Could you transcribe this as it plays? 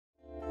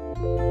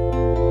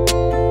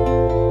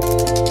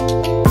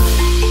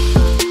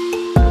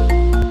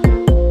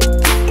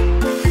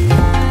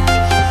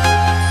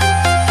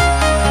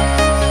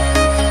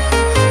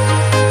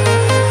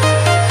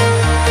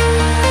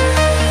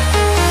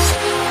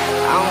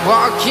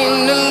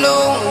walking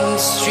alone, the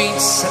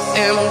streets are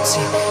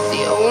empty.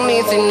 The only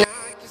thing I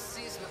can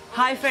see is my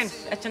Hi friends,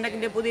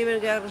 അച്ഛൻ്റെ പുതിയ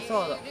വീഡിയോയ്ക്ക്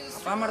സ്വാഗതം.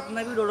 അപ്പോൾ നമ്മുടെ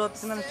അടുത്തുന്ന വീഡിയോ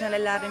എന്ന് വെച്ചാൽ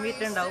എല്ലാവരുടെയും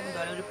വീട്ടിലുണ്ടാവും.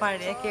 അതുപോലെ ഒരു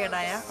പഴയ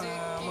കേടായ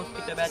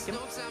മോസ്കിറ്റോ ബാറ്റും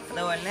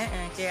അതുപോലെ തന്നെ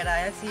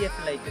കേടായ CF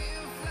ലൈറ്റും.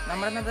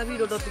 നമ്മുടെ ഇന്നത്തെ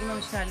വീഡിയോ ടോപ്പിക് എന്ന്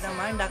വെച്ചാൽ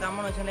നമ്മൾ ഉണ്ടാക്കാൻ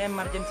പോകുന്നത് വെച്ചാൽ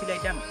എമർജൻസി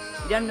ലൈറ്റാണ്.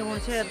 രണ്ടും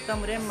കൂടി ചേർത്ത്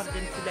നമ്മൾ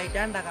എമർജൻസി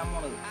ലൈറ്റാണ് ഉണ്ടാക്കാൻ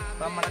പോകുന്നത്.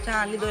 അപ്പോൾ നമ്മുടെ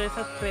ചാനൽ ഇതുവരെ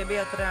സബ്സ്ക്രൈബ്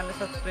ചെയ്യാത്ത ചാനൽ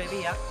സബ്സ്ക്രൈബ്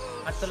ചെയ്യുക.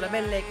 അടുത്തുള്ള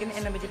ബെല്ലൈക്കൻ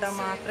എന്നെ വെച്ചിട്ടാൽ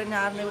മാത്രമേ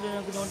ഞാൻ വീഡിയോ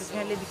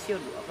നോട്ടിഫിക്കേഷൻ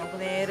ലഭിക്കുകയുള്ളൂ. അപ്പോൾ നമുക്ക്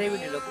നേരെ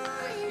വീഡിയോയിലേക്ക്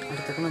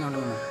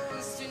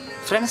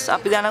ഫ്രണ്ട്സ്.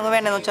 അപ്പോൾ ഇതാണ്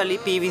വേണ്ടതെന്ന് വെച്ചാൽ ഈ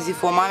PVC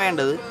ഫോമാണ്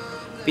വേണ്ടത്.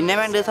 പിന്നെ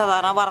വേണ്ടത്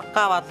സാധാരണ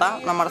വർക്കാവാത്ത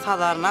നമ്മുടെ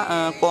സാധാരണ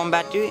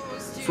കോമ്പാറ്റ്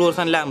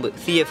ഫ്ലൂറസെൻ്റ് ലാമ്പ്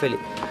CFL,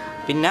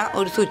 പിന്നെ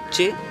ഒരു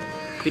സ്വിച്ച്,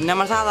 പിന്നെ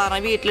നമ്മൾ സാധാരണ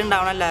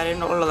വീട്ടിലുണ്ടാവുന്ന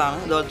എല്ലാവരും ഉള്ളതാണ്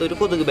ഇതുപോലത്തെ ഒരു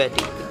കൊതുക്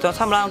ബാറ്റ്. ഇത്ര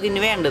സംഭവം നമുക്ക്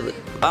ഇനി വേണ്ടത്.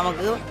 അപ്പോൾ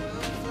നമുക്ക്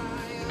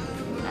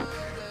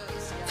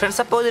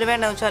ഫ്രണ്ട്സ് അപ്പോൾ ഇതിന്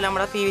വേണ്ടതെന്ന് വെച്ചാൽ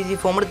നമ്മുടെ PVC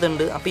ഫോം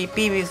എടുത്തിട്ടുണ്ട്. അപ്പോൾ ഈ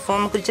PVC ഫോം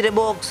നമുക്ക് ഇച്ചിരി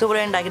ബോക്സ്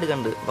ഇവിടെ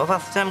ഉണ്ടാക്കിയെടുക്കുന്നുണ്ട്. അപ്പോൾ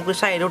ഫസ്റ്റ് നമുക്ക്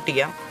സൈഡ്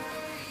ഒട്ടിക്കാം.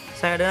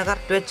 സൈഡ്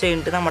കറക്റ്റ് വെച്ച്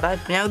കഴിഞ്ഞിട്ട് നമ്മുടെ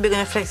ഞാൻ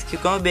ഉപയോഗിക്കുന്ന ഫ്ലെക്സ്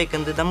ക്യൂക്കാണ്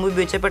ഉപയോഗിക്കുന്നത്. നമ്മൾ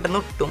ഉപയോഗിച്ചാൽ പെട്ടെന്ന്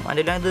ഒട്ടും,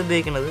 അതിലാണ് ഇത്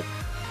ഉപയോഗിക്കുന്നത്.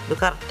 ഇത്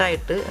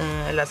കറക്റ്റായിട്ട്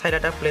എല്ലാ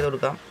സൈഡായിട്ട് അപ്ലൈ ചെയ്ത്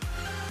കൊടുക്കാം.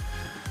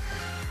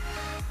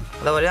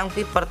 അതുപോലെ നമുക്ക്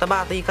ഇപ്പുറത്തെ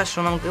ഭാഗത്ത് ഈ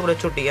കഷ്ണം നമുക്ക് ഇവിടെ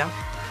വെച്ച് ഒട്ടിക്കാം.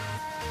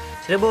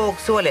 ചെറിയ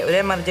ബോക്സ് പോലെ ഒരു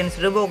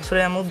എമർജൻസിയുടെ ബോക്സ്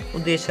പോലെ നമ്മൾ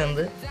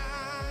ഉദ്ദേശിക്കുന്നത്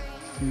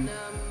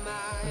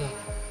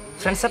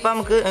ഫ്രണ്ട്സ്. അപ്പോൾ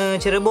നമുക്ക്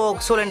ചെറിയ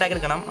ബോക്സ് പോലെ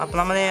ഉണ്ടാക്കിയെടുക്കണം. അപ്പോൾ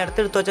നമ്മൾ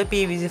നേരത്തെ എടുത്ത് വെച്ചാൽ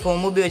PVC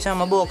ഫോം ഉപയോഗിച്ച്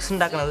നമ്മൾ ബോക്സ്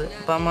ഉണ്ടാക്കുന്നത്.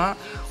 അപ്പോൾ നമ്മൾ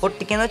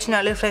ഒട്ടിക്കുന്നത്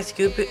വെച്ചാൽ ഫ്ലെക്സ്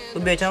ക്യൂബ്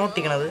ഉപയോഗിച്ചാണ്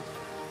ഒട്ടിക്കുന്നത്.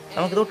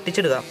 നമുക്കിത്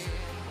ഒട്ടിച്ചെടുക്കാം.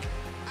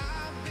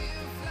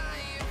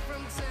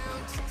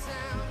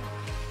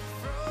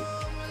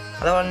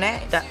 അതുപോലെ തന്നെ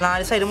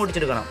 4 സൈഡും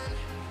മുടിച്ചെടുക്കണം.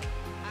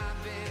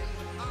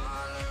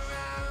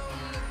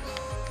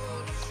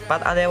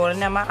 അപ്പം അതേപോലെ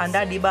തന്നെ നമ്മൾ അതിൻ്റെ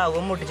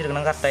അടിഭാഗവും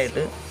മുട്ടിച്ചെടുക്കണം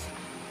കറക്റ്റായിട്ട്.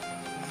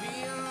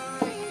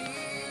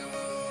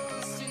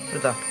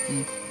 എടുത്താ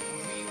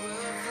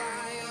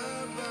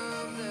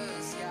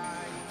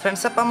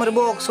ഫ്രണ്ട്സ്. അപ്പം ഒരു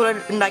ബോക്സ് കൂടെ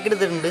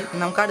ഉണ്ടാക്കിയെടുത്തിട്ടുണ്ട്.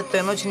 നമുക്ക്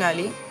അടുത്തതെന്ന് വെച്ച് കഴിഞ്ഞാൽ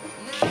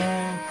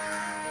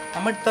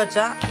നമ്മൾ എടുത്ത്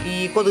വെച്ചാൽ ഈ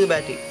കൊതുക്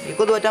ബാറ്റ്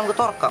നമുക്ക്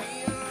തുറക്കാം.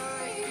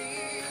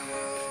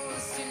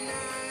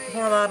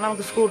 സാധാരണ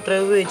നമുക്ക് സ്ക്രൂ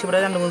ഡ്രൈവ് ഉപയോഗിച്ച് ഇവിടെ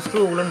 2-3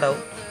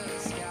 സ്ക്രൂകളുണ്ടാവും.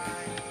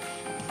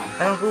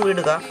 അത് നമുക്ക്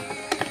ഊരിയെടുക്കാം.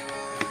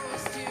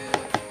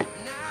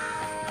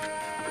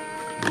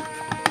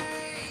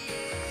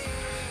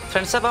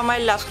 ഫ്രണ്ട്സ് അപ്പം നമ്മൾ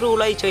എല്ലാ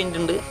സ്ക്രൂകളും അയച്ചു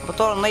കഴിഞ്ഞിട്ടുണ്ട്. അപ്പോൾ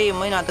തുറന്ന്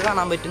കഴിയുമ്പോൾ ഇതിനകത്ത്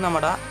കാണാൻ പറ്റും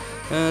നമ്മുടെ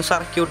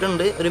സർക്യൂട്ട്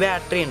ഉണ്ട്, ഒരു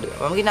ബാറ്ററി ഉണ്ട്.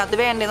 അപ്പോൾ നമുക്ക് ഇതിനകത്ത്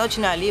വേണ്ടതെന്ന് വെച്ച്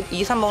കഴിഞ്ഞാൽ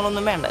ഈ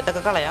സംഭവങ്ങളൊന്നും വേണ്ട,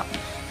 ഇതൊക്കെ കളയാം.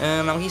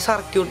 നമുക്ക് ഈ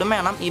സർക്യൂട്ടും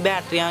വേണം, ഈ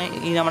ബാറ്ററിയാണ്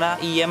ഈ നമ്മുടെ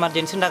ഈ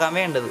എമർജൻസി ഉണ്ടാക്കാൻ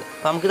വേണ്ടത്.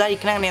 അപ്പോൾ നമുക്ക് ഇത്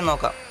അയക്കണം എങ്ങനെയെന്ന്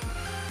നോക്കാം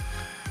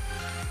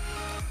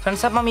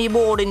ഫ്രണ്ട്സ്. അപ്പം ഈ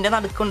ബോർഡിൻ്റെ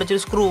നടുക്കൊണ്ട്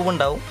വെച്ചൊരു സ്ക്രൂ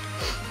ഉണ്ടാവും.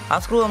 ആ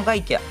സ്ക്രൂ നമുക്ക്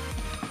അയക്കാം.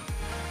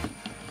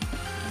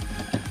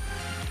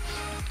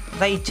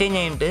 ഇത് അയച്ചു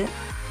കഴിഞ്ഞിട്ട്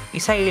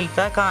ഈ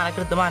സൈഡിലത്തെ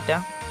കാനൊക്കെ എടുത്ത്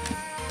മാറ്റാം.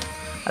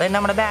 അതായത്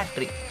നമ്മുടെ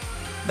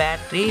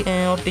ബാറ്ററി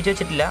ഒട്ടിച്ച്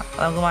വെച്ചിട്ടില്ല,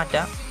 അത് നമുക്ക്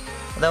മാറ്റാം.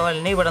 അതേപോലെ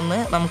തന്നെ ഇവിടെ നിന്ന്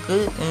നമുക്ക്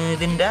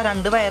ഇതിൻ്റെ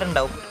 2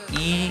 വയറുണ്ടാവും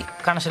ഈ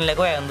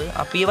കണക്ഷനിലേക്ക് വയറുന്നത്.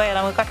 അപ്പോൾ ഈ വയർ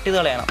നമുക്ക് കട്ട് ചെയ്ത്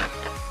കളയണം.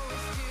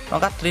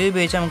 നമുക്ക് അത്രയും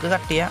ഉപയോഗിച്ച് നമുക്ക്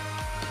കട്ട് ചെയ്യാം.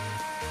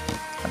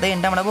 അത്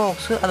കഴിഞ്ഞിട്ട് നമ്മുടെ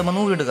ബോക്സ് അതുമ്പോൾ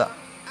നൂലെടുക്കുക.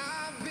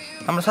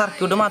 നമ്മുടെ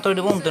സർക്യൂട്ട്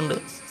മാത്രമായിട്ട് പോകുന്നുണ്ട്.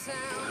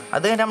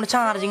 അത് കഴിഞ്ഞിട്ട് നമ്മുടെ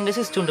ചാർജിങ്ങിൻ്റെ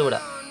സിസ്റ്റം ഉണ്ട് ഇവിടെ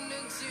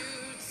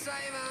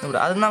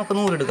അത് നമുക്ക്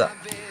നൂലെടുക്കുക.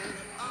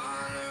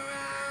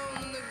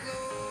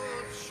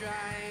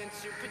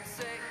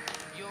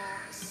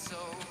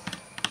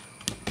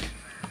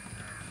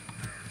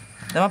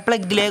 നമ്മൾ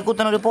പ്ലഗിലേക്ക്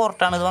കുത്തുന്ന ഒരു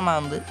പോർട്ടാണ് ഇത്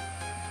വന്നത്.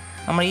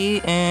 നമ്മൾ ഈ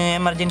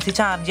എമർജൻസി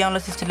ചാർജ് ചെയ്യാനുള്ള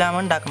സിസ്റ്റത്തിലാണ്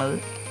ഉണ്ടാക്കുന്നത്.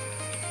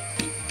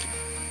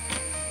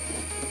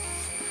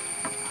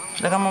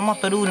 ഇതൊക്കെ നമ്മൾ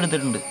മൊത്തം ഒരു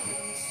ഊരെടുത്തിട്ടുണ്ട്.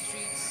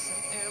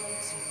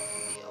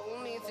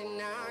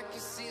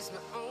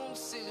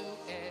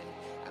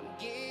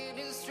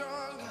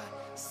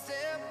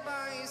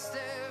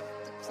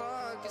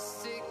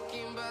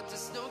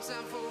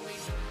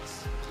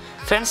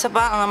 ഫ്രണ്ട്സ്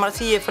അപ്പോൾ നമ്മുടെ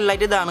CFL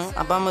ലൈറ്റ് ഇതാണ്.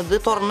 അപ്പം ഇത്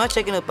തുറന്ന്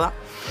വെച്ചേക്കുന്നത്. ഇപ്പം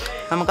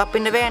നമുക്ക്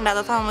അപ്പിൻ്റെ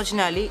വേണ്ടാത്ത സാധനം വെച്ച്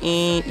കഴിഞ്ഞാൽ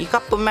ഈ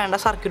കപ്പും വേണ്ട,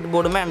 സർക്യൂട്ട്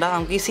ബോർഡും വേണ്ട.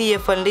 നമുക്ക് ഈ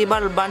CFLൻ്റെ ഈ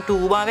ബൾബാണ്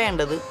ട്യൂബാണ്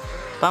വേണ്ടത്.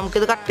 അപ്പോൾ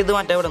നമുക്കിത് കട്ട് ചെയ്ത്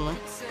മാറ്റാം. ഇവിടെ നിന്ന്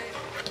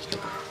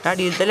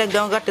അടിയിലത്തെ ലെഗ്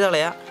നമുക്ക് കട്ട് ചെയ്ത്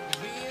കളയാം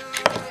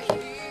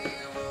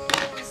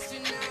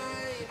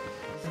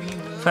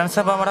ഫ്രണ്ട്സ്.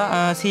 അപ്പോൾ നമ്മുടെ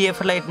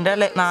CFL ലൈറ്റിൻ്റെ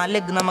 4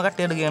 ലെഗ് നമ്മൾ കട്ട്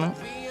ചെയ്തെടുക്കുകയാണ്.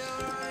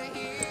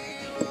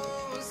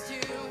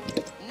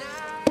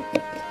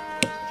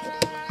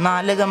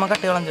 ലെഗ് നമ്മൾ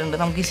കട്ട് കളഞ്ഞിട്ടുണ്ട്.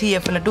 നമുക്ക് ഈ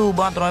CFL ട്യൂബ്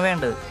മാത്രമേ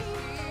വേണ്ടത്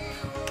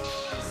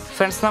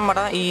ഫ്രണ്ട്സ്.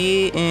 നമ്മുടെ ഈ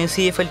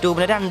CFL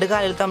ട്യൂബിനെ 2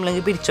 കാലിൽ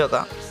തമ്മിലേക്ക് പിരിച്ചു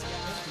വെക്കാം.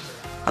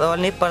 അതുപോലെ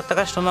തന്നെ ഇപ്പുറത്തെ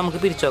കഷ്ണം നമുക്ക്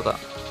പിരിച്ചു വെക്കാം.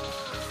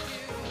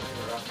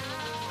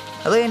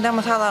 അത് കഴിഞ്ഞിട്ട്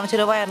നമ്മൾ സാധാരണ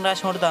ചെറിയ വയറിൻ്റെ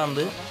കഷ്ണം കൊടുത്താൽ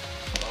മതി.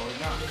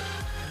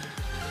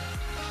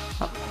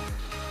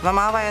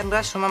 നമ്മൾ ആ വയറിൻ്റെ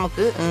കഷ്ണം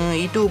നമുക്ക്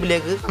ഈ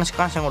ട്യൂബിലേക്ക്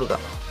കണക്ഷൻ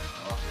കൊടുക്കാം.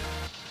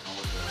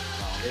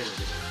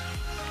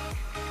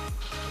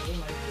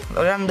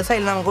 2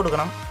 സൈഡിൽ നമുക്ക്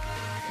കൊടുക്കണം.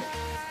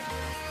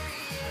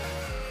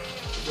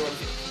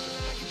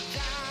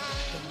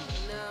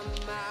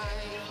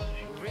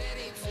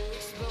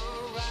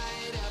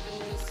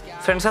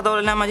 ഫ്രണ്ട്സ്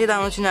അതുപോലെ നമ്മൾ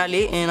ചെയ്താന്ന് വെച്ച് കഴിഞ്ഞാൽ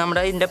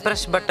നമ്മുടെ ഇതിൻ്റെ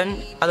പ്രസ് ബട്ടൺ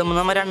അതുമ്പോൾ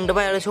നമ്മൾ 2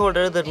 വയർ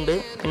ഷോൾഡർ എടുത്തിട്ടുണ്ട്.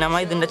 പിന്നെ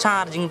നമ്മൾ ഇതിൻ്റെ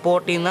ചാർജിങ്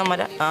പോർട്ടിൽ നിന്ന്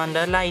നമ്മൾ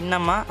അതിൻ്റെ ലൈൻ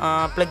നമ്മൾ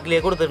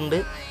പ്ലഗിലേക്ക് കൊടുത്തിട്ടുണ്ട്.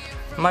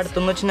 നമ്മൾ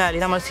അടുത്തെന്ന് വെച്ചാൽ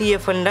നമ്മൾ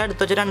CFLൻ്റെ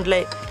അടുത്ത് വെച്ച് 2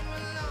 ലൈൻ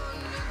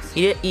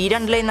ഈ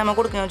 2 ലൈൻ നമ്മൾ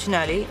കൊടുക്കുന്നത്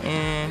വെച്ചാൽ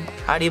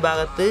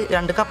അടിഭാഗത്ത്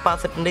 2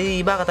 കപ്പാസിറ്ററിൻ്റെ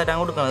ഈ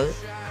ഭാഗത്തായിട്ടാണ് കൊടുക്കുന്നത്.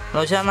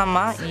 എന്ന് വെച്ചാൽ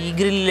നമ്മൾ ഈ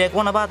ഗ്രില്ലിലേക്ക്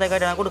പോകുന്ന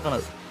ഭാഗത്തേക്കായിട്ടാണ്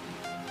കൊടുക്കുന്നത്.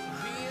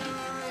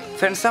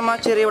 ഫ്രണ്ട്സ് നമ്മൾ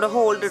ചെറിയ ഇവിടെ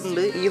ഹോൾഡ്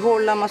ഇട്ടിട്ടുണ്ട്. ഈ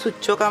ഹോളിൽ നമ്മൾ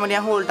സ്വിച്ച് വെക്കാൻ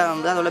വേണ്ടിയാണ് ഹോൾഡ്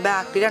ആകുന്നത്. അതുപോലെ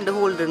ബാക്കിൽ 2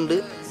 ഹോൾഡ് ഉണ്ട്.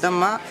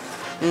 നമ്മൾ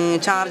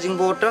ചാർജിങ്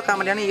പോർട്ട് വെക്കാൻ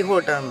വേണ്ടിയാണ് ഈ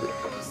ഹോൾഡ് ആകുന്നത്.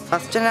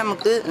 ഫസ്റ്റ് തന്നെ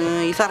നമുക്ക്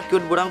ഈ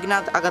സർക്യൂട്ട് ബോർഡ്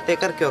നമുക്ക്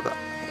അകത്തേക്ക് ഇറക്കി വെക്കാം.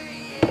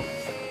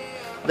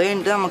 അത്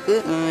കഴിഞ്ഞിട്ട് നമുക്ക്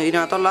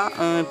ഇതിനകത്തുള്ള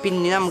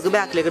പിന്നി നമുക്ക്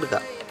ബാക്കിലേക്ക്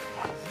എടുക്കാം.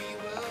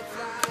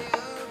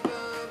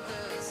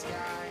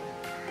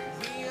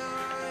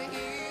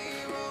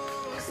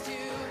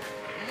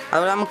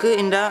 അതുപോലെ നമുക്ക്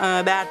ഇതിൻ്റെ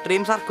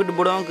ബാറ്ററിയും സർക്യൂട്ട്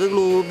ബോർഡും നമുക്ക്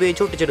ഗ്ലൂ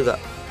ഉപയോഗിച്ച് ഒട്ടിച്ചെടുക്കാം.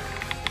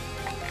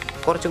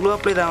 കുറച്ച് ഗ്ലൂ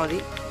അപ്ലൈ ചെയ്താൽ മതി.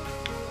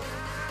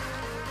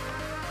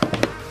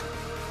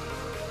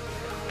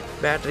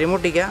 ബാറ്ററി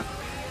മുട്ടിക്കുക,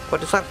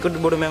 കുറച്ച് സർക്യൂട്ട്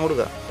ബോർഡ് മേം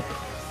കൊടുക്കുക.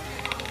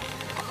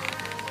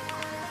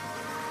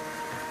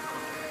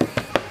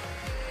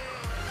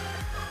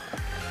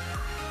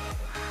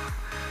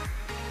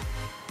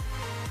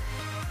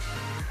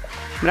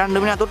 രണ്ട്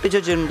മിനിറ്റ് ഒട്ടിച്ച്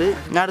വെച്ചിട്ടുണ്ട്.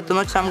 ഞാൻ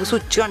അടുത്തെന്ന് വെച്ചാൽ നമുക്ക്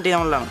സ്വിച്ച് കണക്ട്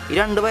ചെയ്യാനുള്ളതാണ്. ഈ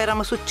 2 വയർ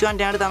നമ്മൾ സ്വിച്ച് കണക്ട്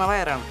ചെയ്യാൻ എടുത്താണ്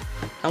വയറാണ്.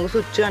 നമുക്ക്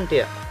സ്വിച്ച് കണക്ട്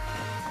ചെയ്യാം.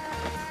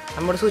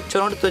 നമ്മുടെ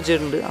സ്വിച്ചോളം എടുത്ത്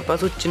വെച്ചിട്ടുണ്ട്. അപ്പോൾ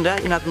സ്വിച്ചിൻ്റെ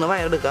ഇതിനകത്ത് നിന്ന്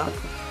വയർ എടുക്കാം.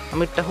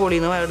 നമ്മൾ ഇട്ട ഹോളിൽ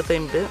നിന്ന് വയർ എടുത്ത്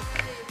കഴിഞ്ഞിട്ട്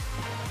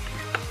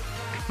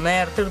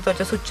നേരത്തെ എടുത്ത്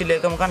വെച്ച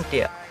സ്വിച്ചിലേക്ക് നമുക്ക് കണക്ട്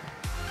ചെയ്യാം.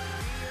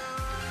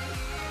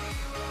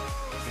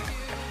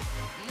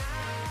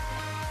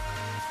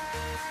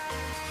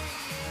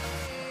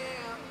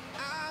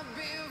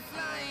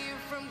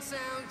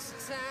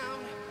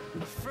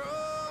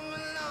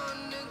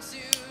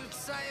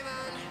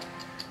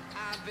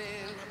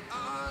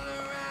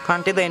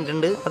 കണക്ട് ചെയ്ത്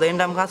കഴിഞ്ഞിട്ടുണ്ട്. അത്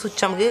കഴിഞ്ഞിട്ട് നമുക്ക് ആ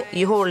സ്വിച്ച് നമുക്ക്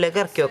ഈ ഹോളിലേക്ക്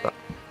ഇറക്കി വെക്കാം.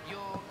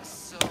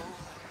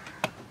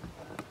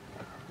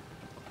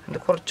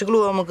 കുറച്ച് ഗ്ലൂ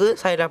നമുക്ക്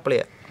സൈഡ് അപ്ലൈ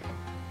ചെയ്യാം.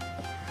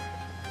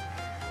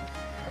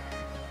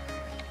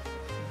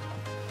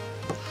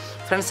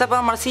 ഫ്രണ്ട്സ്, അപ്പോൾ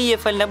നമ്മുടെ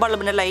CFLൻ്റെ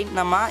ബൾബിൻ്റെ ലൈൻ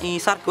നമ്മൾ ഈ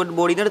സർക്യൂട്ട്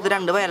ബോർഡിൽ നിന്ന് എടുത്ത്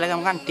 2 വയറിലേക്ക്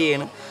നമുക്ക് കണക്ട്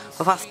ചെയ്യണം.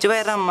 അപ്പോൾ ഫസ്റ്റ്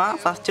വയർ നമ്മൾ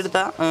ഫസ്റ്റ് എടുത്ത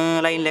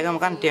ലൈനിലേക്ക്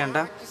നമുക്ക് കണക്ട് ചെയ്യണ്ട.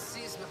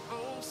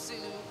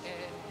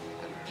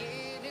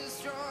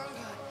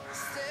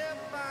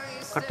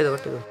 കട്ട്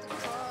ചെയ്തു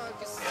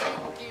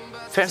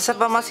ഫ്രണ്ട്സ്.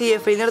 അപ്പോൾ നമ്മൾ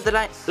CFLയിൽ നിന്ന് എടുത്ത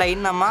ലൈൻ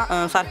നമ്മൾ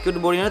സർക്യൂട്ട്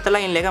ബോർഡിൽ നിന്ന് എടുത്ത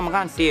ലൈനിലേക്ക് നമുക്ക്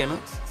കണക്ട് ചെയ്യണം.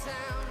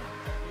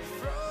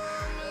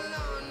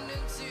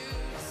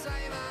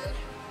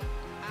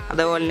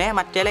 അതേപോലെ തന്നെ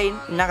മറ്റേ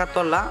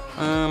ലൈനകത്തുള്ള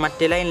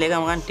മറ്റേ ലൈനിലേക്ക്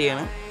നമുക്ക് കണക്ട്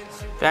ചെയ്യണം.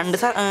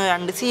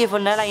 2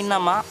 CFLൻ്റെ ലൈൻ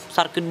നമ്മൾ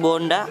സർക്യൂട്ട്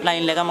ബോർഡിൻ്റെ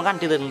ലൈനിലേക്ക് നമ്മൾ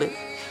കണക്ട് ചെയ്തിട്ടുണ്ട്.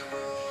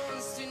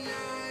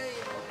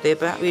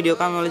 ഇതേപ്പോൾ വീഡിയോ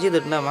കാണുന്ന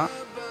ചെയ്തിട്ടുണ്ട് നമ്മൾ.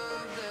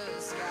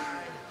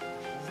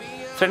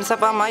 ഫ്രണ്ട്സ്,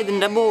 അപ്പോൾ നമ്മൾ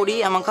ഇതിൻ്റെ ബോഡി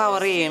നമ്മൾ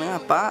കവർ ചെയ്യണം.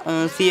 അപ്പോൾ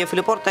CFL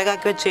പുറത്തേക്ക്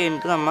ആക്കി വെച്ച്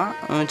കഴിഞ്ഞിട്ട് നമ്മൾ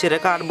ചെറിയ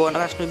കാർഡ്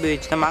ബോർഡിൻ്റെ കഷ്ണം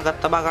ഉപയോഗിച്ച് നമ്മൾ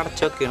അകത്ത ഭാഗം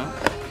അടച്ചു വെക്കണം.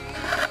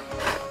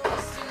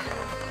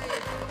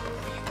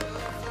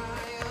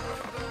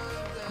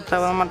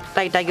 നമ്മൾ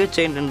ടൈറ്റാക്കി വെച്ച്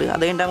കഴിഞ്ഞിട്ടുണ്ട്.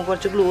 അത് കഴിഞ്ഞിട്ട് നമുക്ക്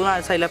കുറച്ച് ഗ്ലൂ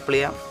 4 സൈഡിൽ അപ്ലൈ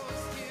ചെയ്യാം.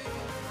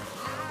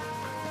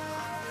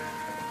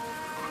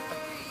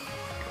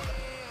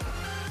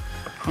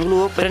 ഗ്ലൂ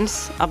ഫ്രണ്ട്സ്,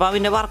 അപ്പോൾ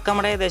അതിൻ്റെ വർക്ക്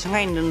നമ്മുടെ ഏകദേശം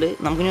കഴിഞ്ഞിട്ടുണ്ട്.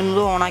 നമുക്കിനി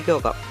ഒന്ന് ഓണാക്കി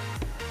നോക്കാം.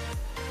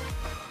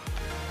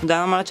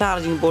 ഇതാണ് നമ്മുടെ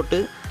ചാർജിങ് പോർട്ട്,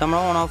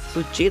 നമ്മുടെ ഓൺ ഓഫ്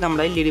സ്വിച്ച്,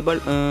 നമ്മുടെ LED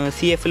ബൾബ്,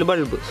 CFL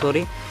ബൾബ്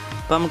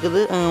അപ്പോൾ നമുക്കിത്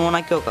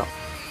ഓണാക്കി നോക്കാം.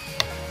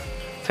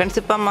 ഫ്രണ്ട്സ്,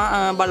 ഇപ്പം അമ്മ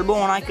ബൾബ്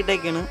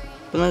ഓണാക്കിയിട്ടേക്കാണ്.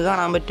 ഇപ്പം നിങ്ങൾക്ക്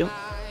കാണാൻ പറ്റും.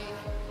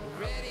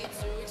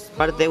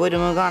 അപ്പോൾ അടുത്തേക്ക്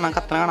വരുമ്പോൾ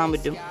കാണാൻ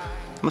പറ്റും.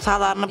 നമ്മൾ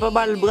സാധാരണ ഇപ്പോൾ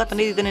ബൾബ് കത്തേണ്ട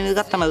രീതിയിൽ തന്നെയാണ് ഇത്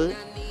കത്തണത്.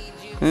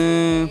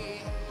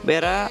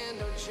 വേറെ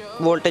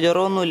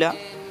വോൾട്ടേജറോ ഒന്നുമില്ല.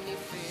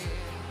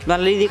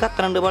 നല്ല രീതിയിൽ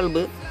കത്തണുണ്ട്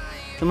ബൾബ്.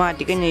 ഇത്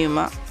മാറ്റിക്കഴിഞ്ഞ്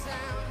കഴിയുമ്പോൾ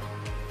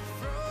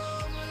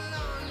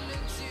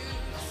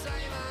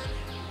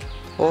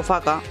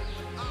ഓഫാക്കാം.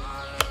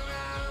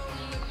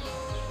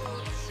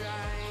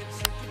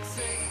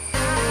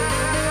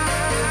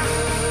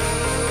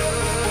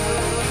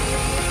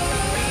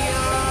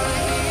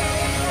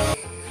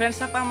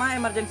 ഫ്രണ്ട്സ്, അപ്പം അമ്മ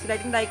എമർജൻസി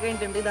ലൈറ്റ് ഉണ്ടാക്കി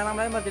കഴിഞ്ഞിട്ടുണ്ട്. ഇതാണ്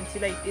നമ്മുടെ എമർജൻസി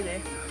ലൈറ്റ്. ഇതേ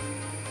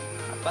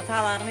അപ്പം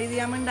സാധാരണ രീതി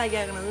നമ്മൾ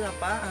ഉണ്ടാക്കിയാക്കുന്നത്.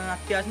 അപ്പം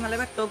അത്യാവശ്യം നല്ല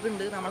വെട്ടമൊക്കെ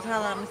ഉണ്ട്. നമ്മൾ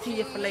സാധാരണ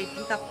CFL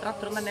ലൈറ്റ്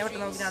അത്രയും തന്നെ വെട്ടം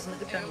നമുക്ക് ഇതിനകത്ത് നിന്ന്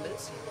കിട്ടുന്നുണ്ട്.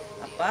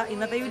 അപ്പോൾ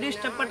ഇന്നത്തെ വീഡിയോ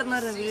ഇഷ്ടപ്പെട്ടെന്ന്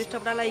പറയുന്നത്, വീഡിയോ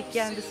ഇഷ്ടപ്പെട്ടാൽ ലൈക്ക്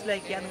ചെയ്യാൻ,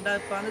 ഡിസ്ലൈക്ക് ചെയ്യാൻ, നിങ്ങളുടെ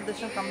അഭിപ്രായം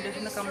നിർദ്ദേശം കമൻറ്റ്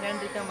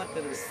ചെയ്യാണ്ടിരിക്കാൻ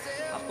പറ്റരുത്.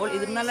 അപ്പോൾ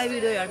ഇതിന് നല്ല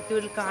വീഡിയോ അടുത്ത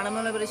വീട്ടിൽ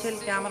കാണുമെന്നുള്ള പ്രതീക്ഷയിൽ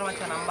ക്യാമറ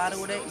വെച്ചാൽ നമ്പാറ്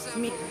കൂടെ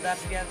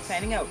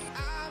സൈനിങ് ഔട്ട്.